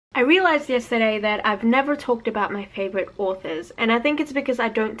I realized yesterday that I've never talked about my favorite authors, and I think it's because I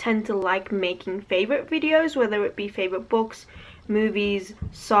don't tend to like making favorite videos, whether it be favorite books, movies,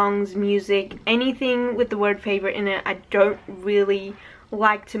 songs, music, anything with the word favorite in it. I don't really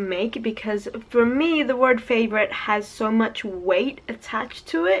like to make, because for me the word favorite has so much weight attached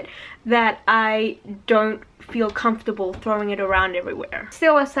to it that I don't feel comfortable throwing it around everywhere.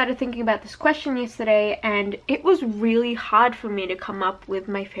 Still, I started thinking about this question yesterday, and it was really hard for me to come up with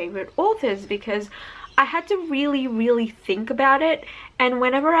my favorite authors because I had to really think about it, and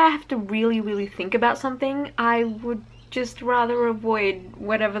whenever I have to really think about something, I would just rather avoid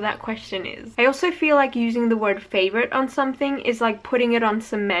whatever that question is. I also feel like using the word favorite on something is like putting it on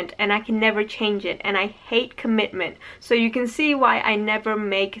cement, and I can never change it, and I hate commitment. So you can see why I never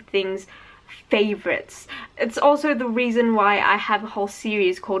make things favorites. It's also the reason why I have a whole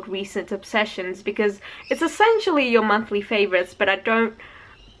series called Recent Obsessions, because it's essentially your monthly favorites, but I don't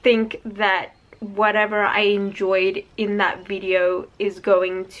think that whatever I enjoyed in that video is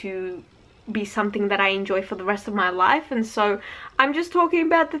going to be something that I enjoy for the rest of my life, and so I'm just talking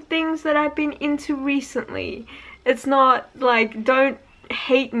about the things that I've been into recently. It's not like, don't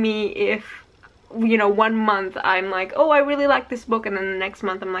hate me if, you know, 1 month I'm like, oh, I really like this book, and then the next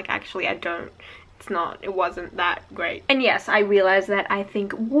month I'm like, actually I don't. It wasn't that great. And yes, I realize that I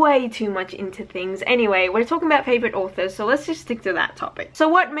think way too much into things. Anyway, we're talking about favorite authors, so let's just stick to that topic. So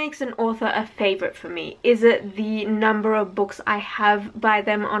what makes an author a favorite for me? Is it the number of books I have by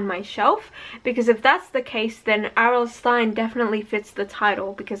them on my shelf? Because if that's the case, then R.L. Stine definitely fits the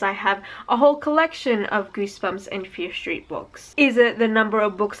title, because I have a whole collection of Goosebumps and Fear Street books. Is it the number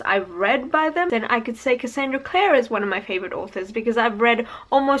of books I've read by them? Then I could say Cassandra Clare is one of my favorite authors, because I've read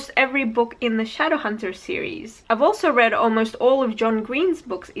almost every book in the Shadowhunter series. I've also read almost all of John Green's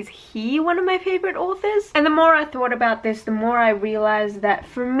books. Is he one of my favorite authors? And the more I thought about this, the more I realized that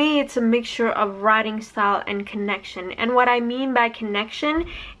for me it's a mixture of writing style and connection. And what I mean by connection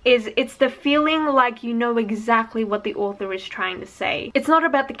is it's the feeling like you know exactly what the author is trying to say. It's not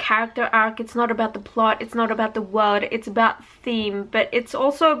about the character arc, it's not about the plot, it's not about the world, it's about theme, but it's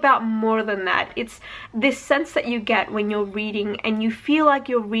also about more than that. It's this sense that you get when you're reading and you feel like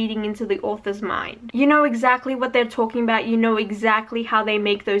you're reading into the author's mind. You know exactly what they're talking about, you know exactly how they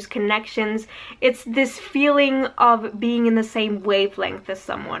make those connections. It's this feeling of being in the same wavelength as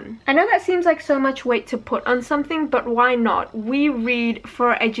someone. I know that seems like so much weight to put on something, but why not? We read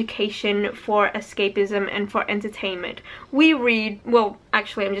for education, for escapism, and for entertainment. We read, well,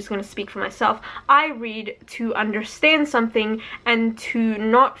 actually I'm just going to speak for myself. I read to understand something and to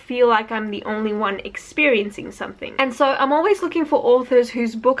not feel like I'm the only one experiencing something. And so I'm always looking for authors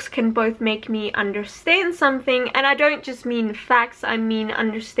whose books can both make me understand something, and I don't just mean facts, I mean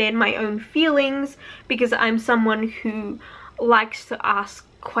understand my own feelings, because I'm someone who likes to ask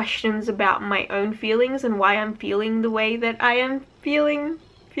questions about my own feelings and why I'm feeling the way that I am feeling,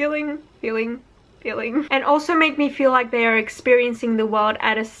 and also make me feel like they are experiencing the world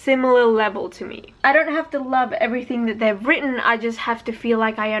at a similar level to me. I don't have to love everything that they've written, I just have to feel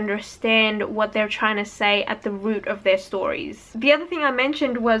like I understand what they're trying to say at the root of their stories. The other thing I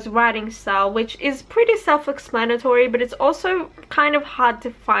mentioned was writing style, which is pretty self-explanatory, but it's also kind of hard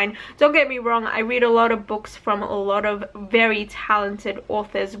to find. Don't get me wrong, I read a lot of books from a lot of very talented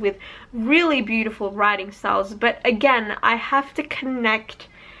authors with really beautiful writing styles, but again, I have to connect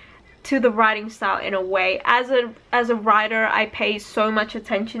to the writing style in a way. As a writer, I pay so much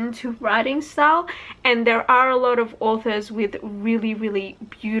attention to writing style, and there are a lot of authors with really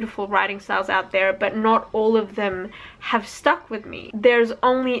beautiful writing styles out there, but not all of them have stuck with me. There's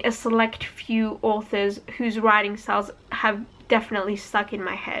only a select few authors whose writing styles have definitely stuck in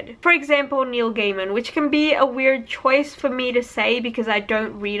my head. For example, Neil Gaiman, which can be a weird choice for me to say because I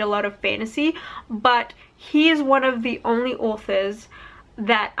don't read a lot of fantasy, but he is one of the only authors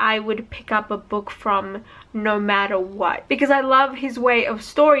that I would pick up a book from no matter what, because I love his way of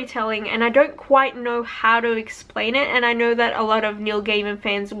storytelling, and I don't quite know how to explain it, and I know that a lot of Neil Gaiman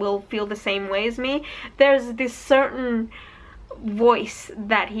fans will feel the same way as me. There's this certain voice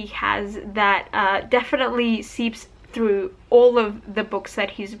that he has that definitely seeps through all of the books that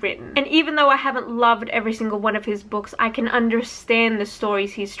he's written. And even though I haven't loved every single one of his books, I can understand the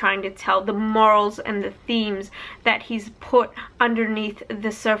stories he's trying to tell, the morals and the themes that he's put underneath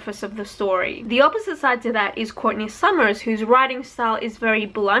the surface of the story. The opposite side to that is Courtney Summers, whose writing style is very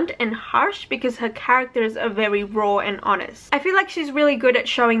blunt and harsh because her characters are very raw and honest. I feel like she's really good at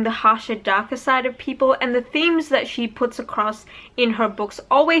showing the harsher, darker side of people, and the themes that she puts across in her books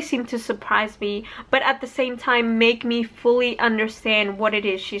always seem to surprise me, but at the same time make me fully fully understand what it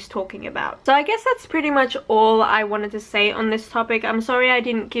is she's talking about. So I guess that's pretty much all I wanted to say on this topic. I'm sorry I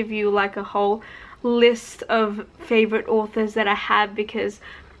didn't give you like a whole list of favorite authors that I have, because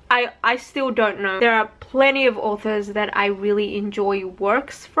I still don't know. There are plenty of authors that I really enjoy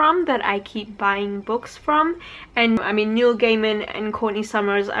works from, that I keep buying books from, and I mean Neil Gaiman and Courtney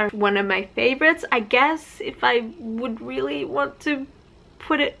Summers are one of my favorites, I guess, if I would really want to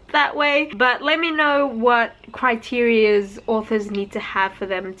put it that way. But let me know what criterias authors need to have for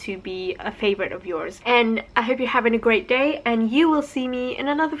them to be a favorite of yours. And I hope you're having a great day, and you will see me in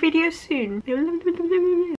another video soon.